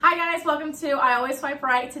guys, welcome to I Always Swipe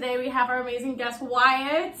Right. Today we have our amazing guest,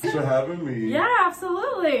 Wyatt. Thanks for having me. Yeah,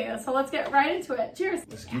 absolutely. So let's get right into it. Cheers.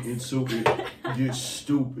 Let's get stupid. Get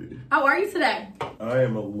stupid. How are you today? I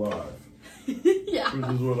am alive. Yeah.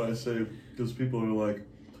 Which is what I say, because people are like,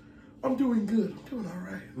 I'm doing good, I'm doing all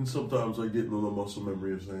right. And sometimes I get into the muscle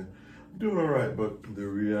memory of saying, I'm doing all right, but the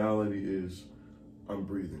reality is, I'm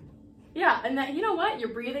breathing. Yeah, and that, you know what? You're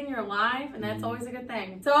breathing, you're alive, and that's always a good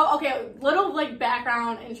thing. So, okay, little like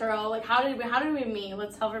background intro. Like, how did we meet?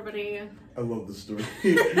 Let's tell everybody. I love the story.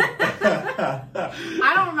 I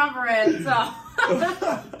don't remember it, so.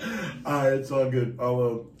 Alright, it's all good.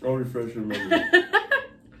 I'll refresh your memory.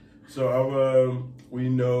 So we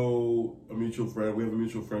know a mutual friend. We have a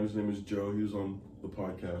mutual friend. His name is Joe. He was on the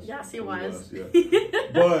podcast. Yes, he was. Yeah.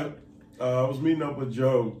 But I was meeting up with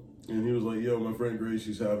Joe. And he was like, yo, my friend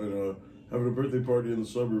Gracie's having a birthday party in the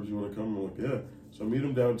suburbs. You want to come? I'm like, yeah. So I meet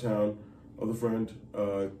him downtown, other friend.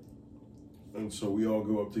 And so we all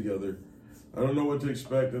go up together. I don't know what to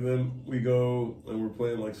expect. And then we go and we're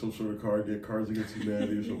playing like some sort of Cards Against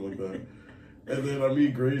Humanity or something like that. And then I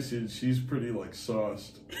meet Gracie and she's pretty like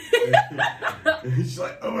sauced. And she's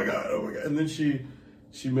like, oh my God. And then she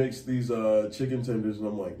makes these chicken tenders and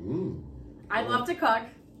I'm like, I love to cook.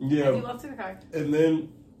 Yeah. I do love to cook. And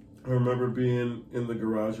then I remember being in the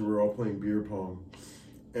garage and we were all playing beer pong,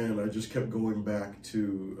 and I just kept going back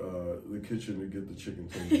to the kitchen to get the chicken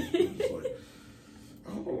tenders. I was just like, I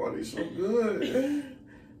don't know why they're so good.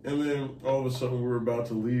 And then all of a sudden we were about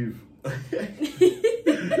to leave. I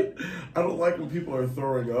don't like when people are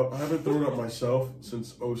throwing up. I haven't thrown up myself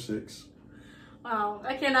since 2006. Wow,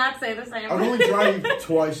 I cannot say the same. I've only tried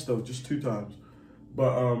twice though, just 2 times.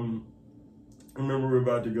 But I remember we were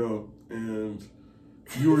about to go and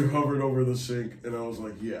you were hovered over the sink, and I was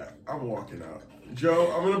like, yeah, I'm walking out.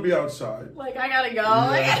 Joe, I'm going to be outside. Like, I gotta go.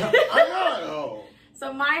 Yeah, I gotta go.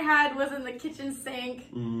 So my head was in the kitchen sink,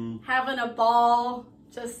 having a ball,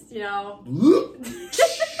 just, you know,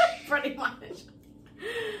 pretty much.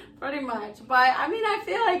 But, I mean, I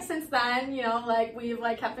feel like since then, you know, like, we've,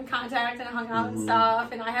 like, kept in contact and hung out and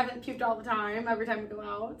stuff, and I haven't puked all the time every time we go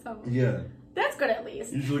out, so. Yeah. That's good at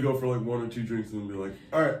least. Usually go for like 1 or 2 drinks and then be like,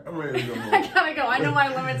 all right, I'm ready to go home. I gotta go. I know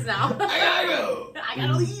my limits now. I gotta go. I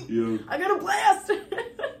gotta leave. Yeah. I gotta blast.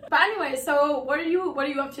 But anyway, so what are you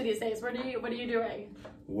up to these days? What are you doing?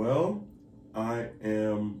 Well, I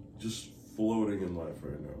am just floating in life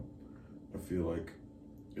right now. I feel like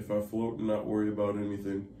if I float and not worry about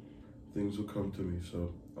anything, things will come to me.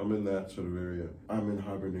 So I'm in that sort of area. I'm in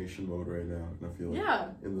hibernation mode right now, and I feel like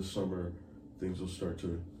in the summer things will start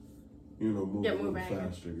to move a little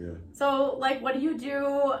faster, yeah. So, like, what do you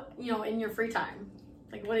do, in your free time?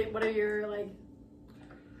 Like, what are your, like...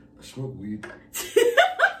 I smoke weed.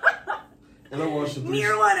 And I watch the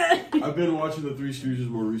I've been watching the Three Stooges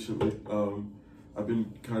more recently. I've been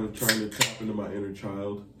kind of trying to tap into my inner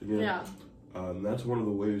child again. Yeah. And that's one of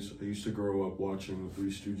the ways I used to grow up watching the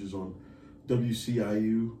Three Stooges on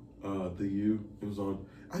WCIU, the U. It was on,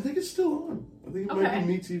 I think it's still on. I think it might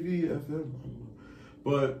be MeTV FM. I don't know.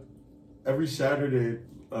 But every Saturday,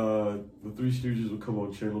 the Three Stooges would come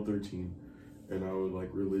on Channel 13, and I would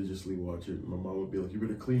like religiously watch it. My mom would be like, "You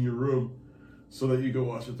better clean your room so that you go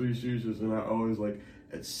watch the Three Stooges." And I always like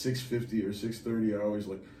at 6:50 or 6:30, I always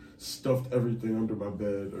like stuffed everything under my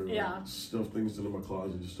bed or like, stuffed things into my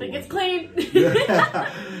closet just to like watch it's clean. Yeah.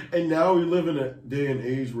 And now we live in a day and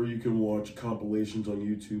age where you can watch compilations on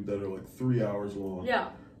YouTube that are like 3 hours long.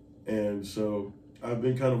 Yeah. And so I've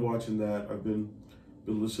been kind of watching that. I've been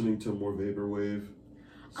listening to more vaporwave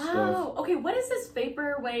stuff. Oh, okay. What is this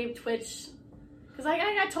vaporwave Twitch? Because I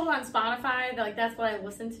got told on Spotify that like that's what I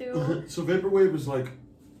listen to. So vaporwave is like,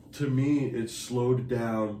 to me, it's slowed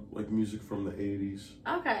down like music from the 80s.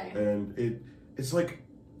 Okay. And it's like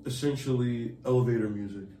essentially elevator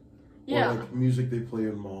music. Yeah. Or like music they play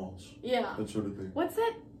in malls. Yeah. That sort of thing. What's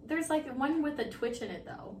it? There's like one with a Twitch in it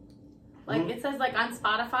though. Like, it says, like, on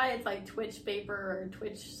Spotify, it's, like, Twitch Vapor or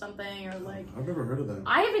Twitch something, or, like... I've never heard of that.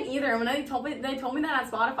 I haven't either. When they told me that on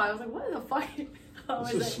Spotify, I was like, what the fuck?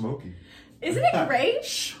 This is smoky. Isn't it great?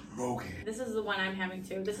 Smoky. This is the one I'm having,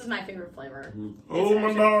 too. This is my favorite flavor. Oh,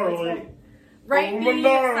 my darling. Right, me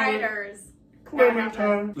ciders.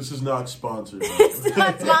 Clementine. This is not sponsored. It's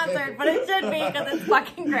not sponsored, but it should be, because it's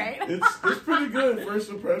fucking great. It's pretty good.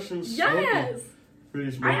 First impressions. Yes. Smoky.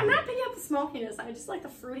 Pretty smoky. I'm not picking up the smokiness. I just like the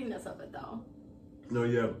fruitiness of it, though. No,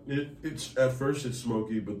 yeah. It's at first it's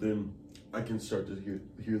smoky, but then I can start to hear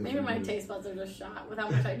the Maybe my taste buds are just shot with how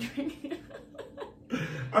much I drink.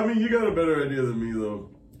 I mean, you got a better idea than me, though.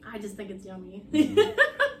 I just think it's yummy.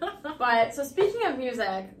 But so speaking of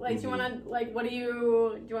music, like, do you want to do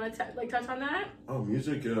you want to touch on that? Oh,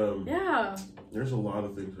 music. Yeah. There's a lot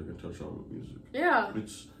of things I can touch on with music. Yeah.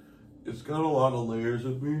 It's got a lot of layers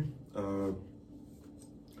with me.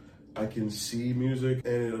 I can see music,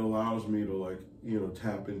 and it allows me to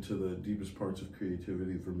tap into the deepest parts of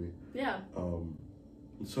creativity for me. Yeah.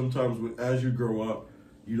 Sometimes as you grow up,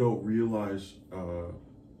 you don't realize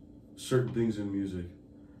certain things in music,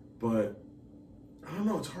 but I don't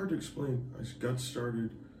know, it's hard to explain. I got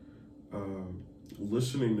started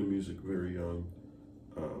listening to music very young.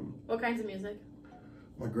 What kinds of music?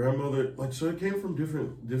 My grandmother, so it came from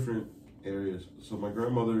different areas. So my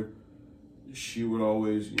grandmother, she would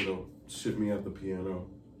always, sit me at the piano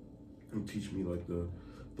and teach me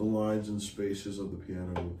the lines and spaces of the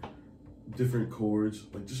piano, different chords,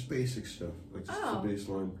 just basic stuff, just the bass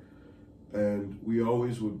line. And we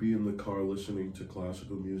always would be in the car listening to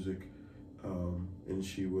classical music, and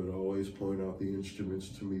she would always point out the instruments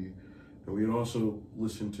to me. And we'd also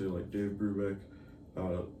listen to Dave Brubeck.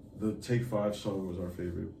 The Take 5 song was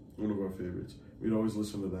one of our favorites. We'd always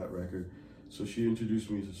listen to that record. So she introduced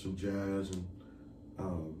me to some jazz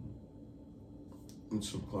and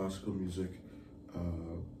some classical music.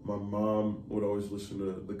 My mom would always listen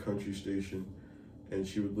to the country station, and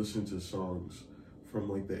she would listen to songs from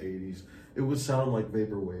the 80s. It would sound like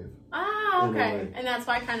vaporwave. Ah, okay. And that's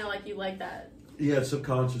why kind of you like that. Yeah,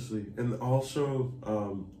 subconsciously. And also,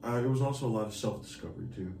 it was also a lot of self-discovery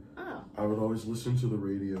too. Oh. I would always listen to the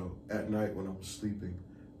radio at night when I was sleeping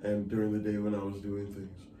and during the day when I was doing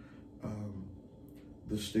things.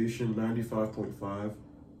 The station 95.5,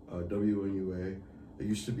 WNUA, it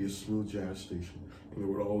used to be a smooth jazz station, and it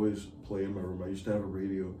would always play in my room. I used to have a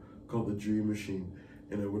radio called the Dream Machine,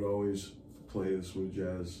 and it would always play the smooth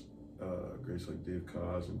jazz greats like Dave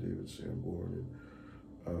Koz and David Sanborn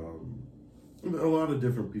and a lot of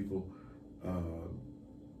different people.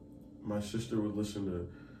 My sister would listen to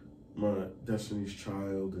my Destiny's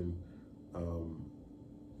Child and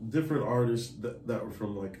different artists that were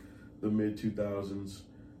from the mid 2000s.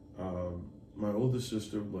 My oldest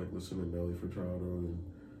sister would listen to Nelly Furtado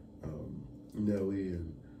and Nelly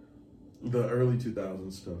and the early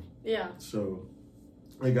 2000s stuff. Yeah. So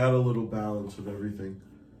I got a little balance of everything.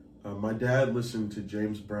 My dad listened to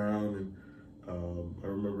James Brown, and I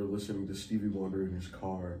remember listening to Stevie Wonder in his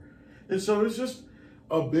car. And so it's just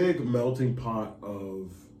a big melting pot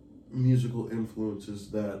of musical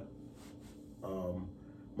influences that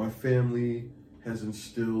my family has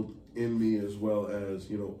instilled in me, as well as,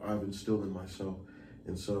 I've instilled in myself.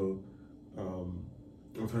 And so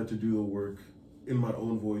I've had to do the work in my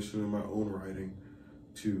own voice and in my own writing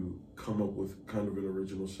to come up with kind of an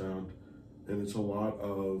original sound. And it's a lot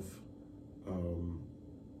of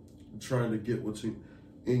trying to get what's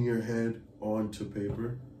in your head onto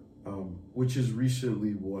paper, which is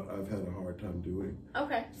recently what I've had a hard time doing.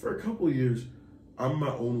 Okay. For a couple of years, I'm my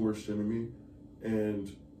own worst enemy,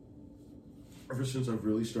 and ever since I've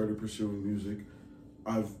really started pursuing music,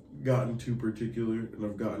 I've gotten too particular, and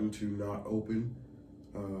I've gotten too not open.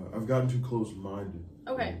 I've gotten too closed-minded.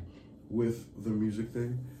 Okay. With the music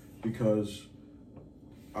thing, because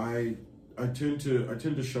I tend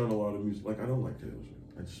to shun a lot of music. I don't like Taylor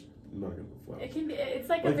Swift. I'm not gonna fly. It can be. It's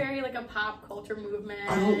a very a pop culture movement.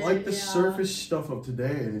 I don't like the surface stuff of today,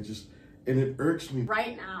 and it irks me.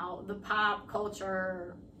 Right now, the pop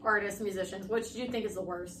culture artists, musicians, which do you think is the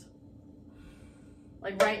worst?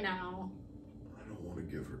 Right now. I don't want to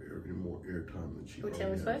give her any more airtime than she. With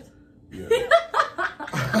Taylor Swift. Yeah.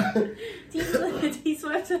 T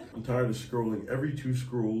Swift. I'm tired of scrolling. Every 2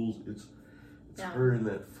 scrolls, it's her and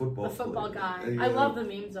that football. The football guy. Yeah. I love the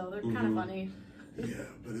memes though. They're kind of funny. Yeah,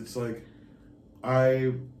 but it's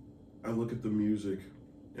I look at the music,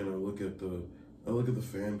 and I look at the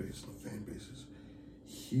fan base. The fan base is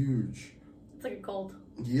huge. It's like a cult.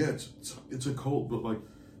 Yeah, it's a cult, but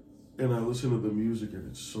and I listen to the music, and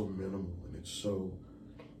it's so minimal, and it's so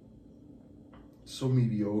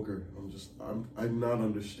mediocre. I'm not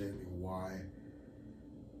understanding why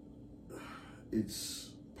it's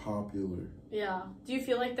popular. Yeah. Do you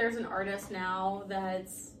feel like there's an artist now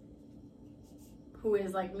who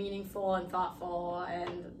is meaningful and thoughtful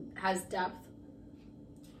and has depth?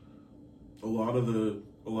 A lot of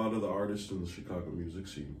the artists in the Chicago music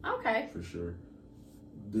scene, okay, for sure,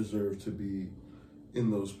 deserve to be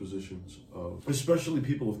in those positions of, especially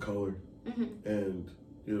people of color, and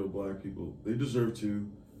Black people. They deserve to,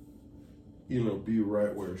 be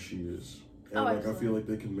right where she is, and I feel like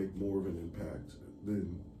they can make more of an impact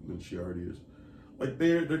than she already is.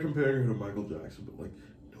 They're comparing her to Michael Jackson, but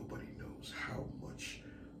nobody knows how much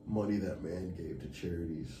money that man gave to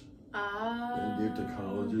charities and gave to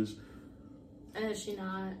colleges. And is she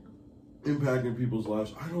not impacting people's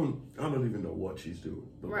lives? I don't even know what she's doing.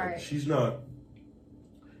 But right. Like, she's not.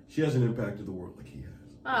 She hasn't impacted the world like he has.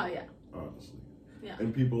 Oh yeah. Honestly. Yeah.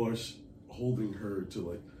 And people are holding her to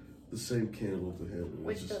like the same candle to him,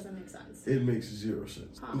 which doesn't make sense. It makes zero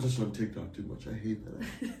sense. Huh. I'm just on TikTok too much. I hate that.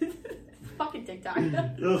 Fucking TikTok.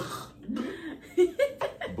 Ugh.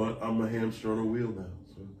 But I'm a hamster on a wheel now.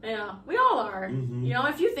 So. Yeah, we all are. Mm-hmm. You know,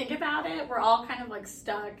 if you think about it, we're all kind of like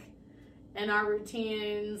stuck in our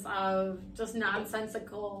routines of just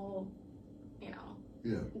nonsensical, you know,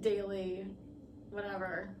 daily,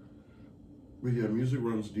 whatever. But yeah, music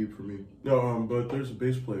runs deep for me. No, but there's a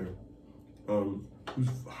bass player who's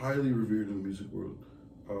highly revered in the music world.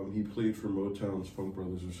 He played for Motown's Funk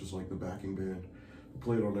Brothers, which is like the backing band. He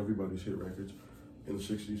played on everybody's hit records in the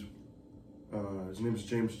 60s. His name is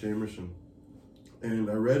James Jamerson. And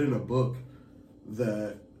I read in a book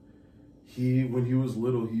that when he was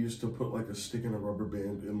little, he used to put like a stick in a rubber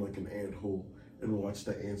band in like an ant hole and watch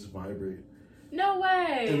the ants vibrate. No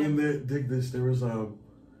way! And then dig this, there was a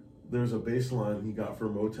bass line he got for a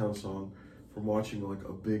Motown song from watching like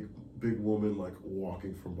a big woman like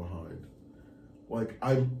walking from behind. Like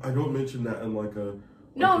I don't mention that in like a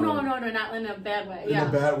no, not in a bad way. In a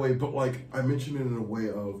bad way, but like I mention it in a way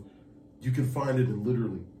of you can find it in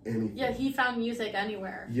literally anything. Yeah, he found music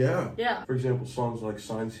anywhere. Yeah. Yeah. For example, songs like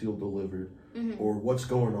Signed, Sealed, Delivered or What's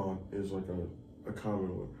Going On is like a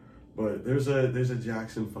common one. But there's a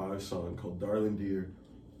Jackson 5 song called Darling Dear,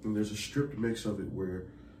 and there's a stripped mix of it where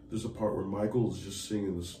there's a part where Michael is just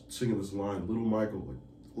singing this line, little Michael, like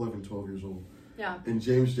 11, 12 years old. Yeah. And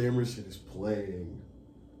James Jamerson is playing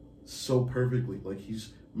so perfectly. Like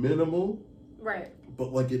he's minimal. Right.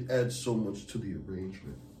 But like it adds so much to the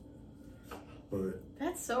arrangement. But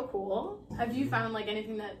that's so cool. Have you found like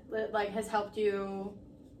anything that like has helped you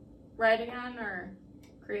write again or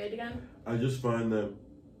create again? I just find that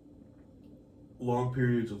long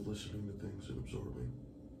periods of listening to things and absorbing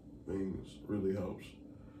things really helps.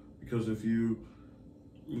 Because if you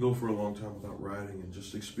go for a long time without writing and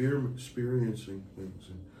just experiencing things,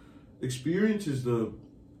 and experience is the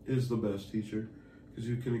best teacher, because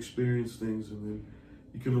you can experience things and then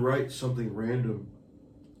you can write something random,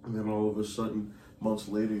 and then all of a sudden months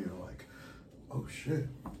later you're like, oh shit,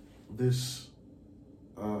 this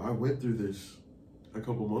I went through this a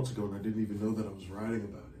couple months ago and I didn't even know that I was writing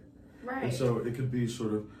about it. Right. And so it could be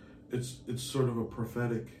sort of it's sort of a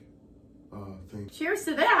prophetic thing. Cheers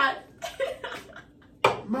to that.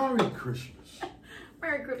 Merry Christmas.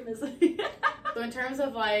 Merry Christmas. So in terms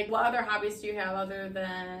of like, what other hobbies do you have other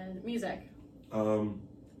than music?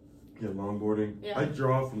 Yeah, longboarding. Yeah. I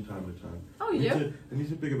draw from time to time. Oh, you do? I need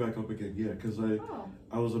to pick it back up again. Yeah, because I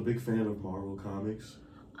was a big fan of Marvel Comics.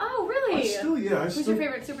 Oh, really? Who's your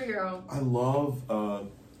favorite superhero? I love.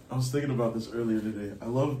 I was thinking about this earlier today. I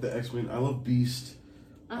love the X-Men. I love Beast.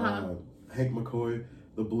 Hank McCoy,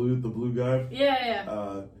 the blue guy.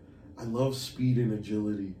 Yeah. I love speed and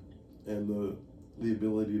agility, and the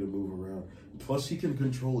ability to move around. Plus, he can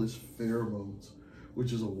control his pheromones,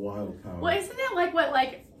 which is a wild power. Well, isn't that like what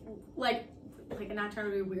like not trying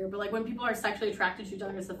to be weird, but like when people are sexually attracted to each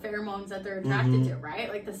other, it's the pheromones that they're attracted to, right?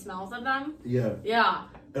 Like the smells of them. Yeah. Yeah.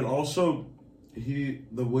 And also,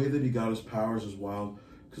 the way that he got his powers is wild,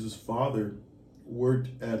 because his father worked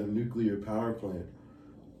at a nuclear power plant,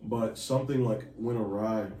 but something like went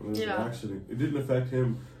awry. It was an accident. It didn't affect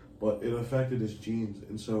him, but it affected his genes.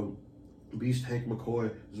 And so, Beast Hank McCoy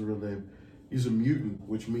is the real name. He's a mutant,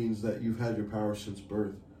 which means that you've had your powers since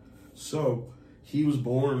birth. So, he was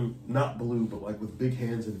born not blue, but like with big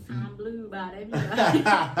hands and feet. I'm blue, baby.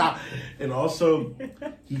 And also,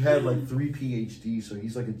 he had like 3 PhDs, so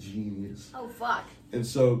he's like a genius. Oh, fuck. And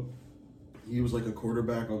so, he was like a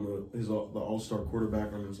quarterback on the all-star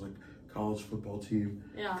quarterback on his like college football team.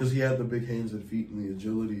 Yeah. Because he had the big hands and feet and the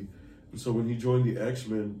agility. And so when he joined the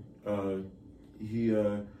X-Men, I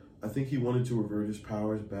think he wanted to revert his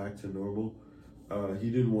powers back to normal. He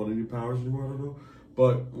didn't want any powers anymore, I don't know.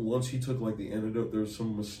 But once he took like the antidote, there was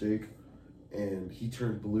some mistake, and he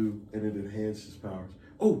turned blue, and it enhanced his powers.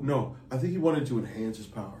 Oh no, I think he wanted to enhance his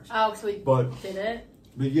powers. Oh, so he did it?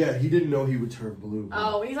 But yeah, he didn't know he would turn blue.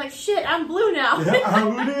 Oh, he's like, shit, I'm blue now. So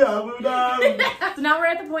now we're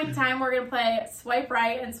at the point in time we're going to play swipe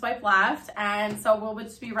right and swipe left. And so we'll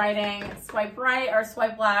just be writing swipe right or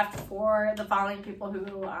swipe left for the following people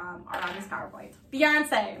who are on this PowerPoint.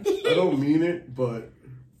 Beyonce. I don't mean it, but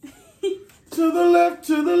to the left,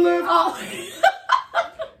 to the left. Oh.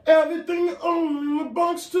 Everything on the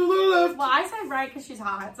box to the left. Well, I said right because she's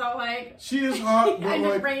hot, so like... She is hot, but I'm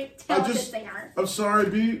like... a great talented singer. I'm sorry,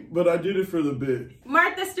 B, but I did it for the bit.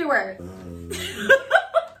 Martha Stewart.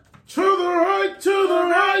 To the right, to the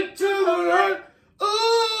right, to the right. Ooh.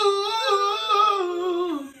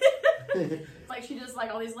 Like she does like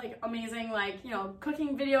all these like amazing like, you know,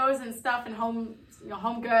 cooking videos and stuff and home, you know,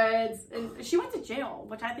 home goods. And she went to jail,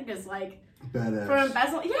 which I think is like badass. For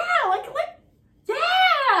embezzling. Yeah, like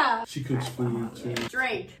yeah. She cooks food too.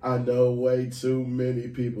 Drake. I know way too many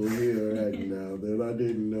people here right now that I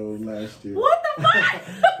didn't know last year. What the fuck?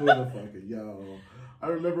 Who the fuck are y'all? I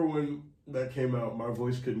remember when that came out, my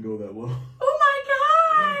voice couldn't go that well. Oh my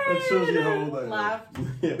god! That shows you how old I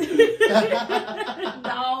am.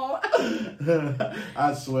 No.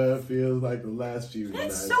 I swear it feels like the last few nights.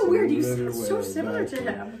 That's so weird. You sound so similar to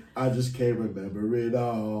him. I just can't remember it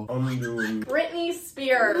all. I'm doing Britney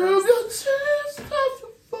Spears.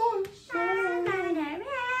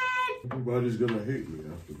 Everybody's gonna hate me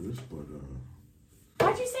after this, but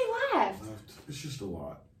why'd you say left? It's just a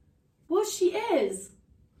lot. Well, she is.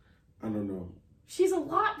 I don't know. She's a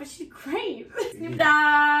lot, but she's great. Snoop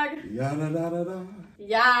Dogg. Yada-da-da-da.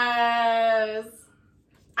 Yes.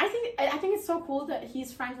 I think it's so cool that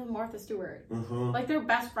he's friends with Martha Stewart. Like they're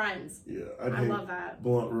best friends. Yeah, I love that.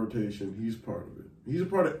 Blunt rotation. He's part of it. He's a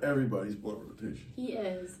part of everybody's blunt rotation. He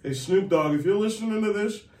is. Hey Snoop Dogg, if you're listening to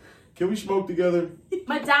this, can we smoke together?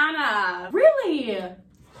 Madonna. Really?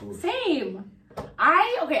 Same.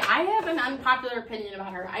 I have an unpopular opinion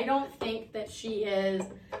about her. I don't think that she is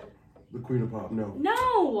the queen of pop.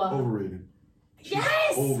 No. Overrated. She's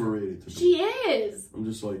yes. Overrated to me. She is. I'm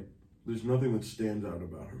just like, there's nothing that stands out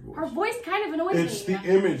about her voice. Her voice kind of annoys me. It's the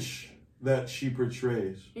image that she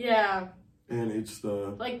portrays. Yeah. And it's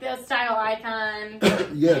the like the style icon.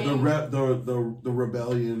 Yeah, the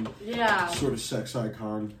rebellion. Yeah. Sort of sex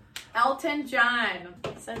icon. Elton John.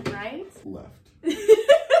 Said right? Left.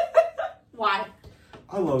 Why?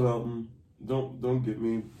 I love Elton. Don't get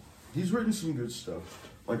me. He's written some good stuff.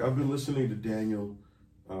 Like I've been listening to Daniel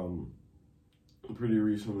pretty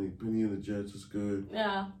recently. Benny and the Jets is good.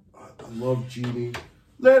 Yeah. I love Genie.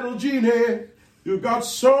 Little Genie, you got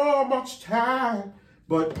so much time.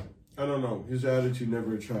 But I don't know. His attitude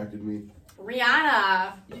never attracted me.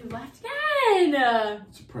 Rihanna. You left again.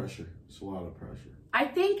 It's a pressure. It's a lot of pressure. I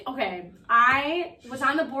think, okay, I was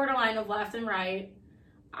on the borderline of left and right.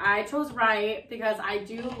 I chose right because I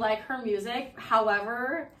do like her music.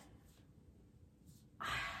 However,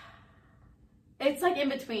 it's like in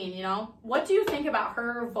between, you know? What do you think about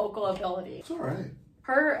her vocal ability? It's all right.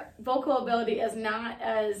 Her vocal ability is not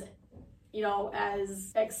as, you know,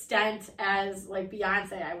 as extent as like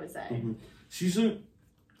Beyonce, I would say.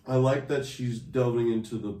 I like that she's delving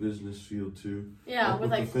into the business field too. Yeah, with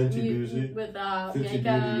like Fenty Beauty. With Fenty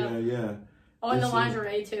makeup. Beauty, yeah. Oh, and the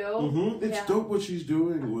lingerie too. It's dope what she's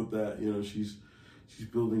doing with that. You know, she's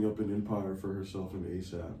building up an empire for herself and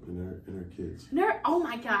ASAP and her kids. Oh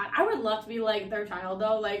my god, I would love to be like their child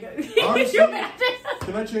though. Like, honestly, you imagine?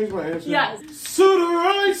 Can I change my answer? Yes. Sorta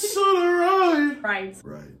right. Right.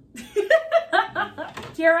 Right.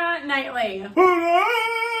 Keira Knightley.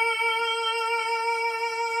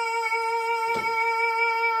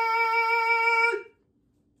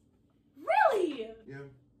 Really? Yeah.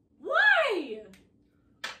 Why?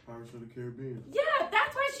 Pirates of the Caribbean. Yeah,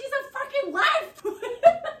 that's why she's a fucking left.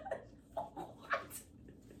 What?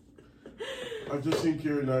 I've just seen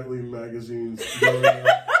Keira Knightley in magazines growing up,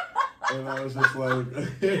 and I was just like,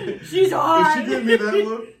 she's hot. If she gave me that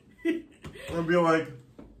look, I'd be like,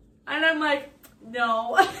 and I'm like,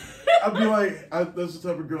 no. I'd be like, that's the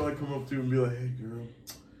type of girl I come up to and be like, hey girl.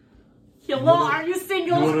 Hello, are you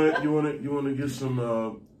single? You wanna get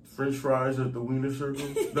some French fries at the Wiener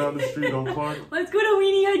Circle down the street on Clark? Let's go to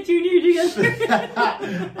Weenie Hut Junior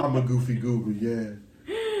together. I'm a goofy goober, yeah.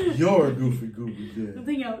 You're a goofy goober, yeah.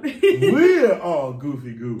 Something else. We're all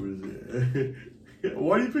goofy goobers, yeah.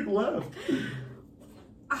 Why do you pick left?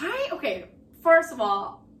 Okay, first of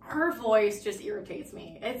all, her voice just irritates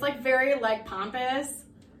me. It's like very like pompous.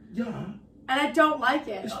 Yeah. And I don't like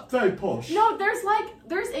it. It's very posh. No,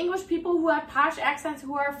 there's English people who have posh accents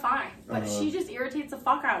who are fine. But she just irritates the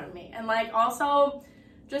fuck out of me. And like also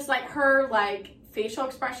just like her like facial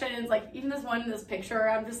expressions, like even this one in this picture,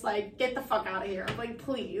 I'm just like, get the fuck out of here. Like,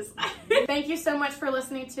 please. Thank you so much for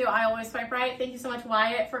listening to I Always Swipe Right. Thank you so much,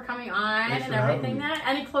 Wyatt, for coming on. Thanks and for everything that.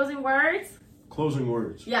 Any closing words? Closing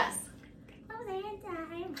words. Yes.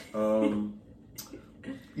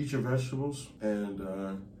 Eat your vegetables and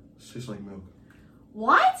it tastes like milk.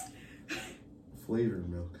 What? Flavored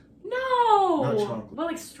milk. No. Not chocolate. But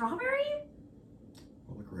like strawberry?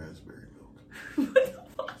 Well, like raspberry milk. What the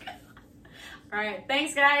fuck? All right.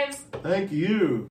 Thanks, guys. Thank you.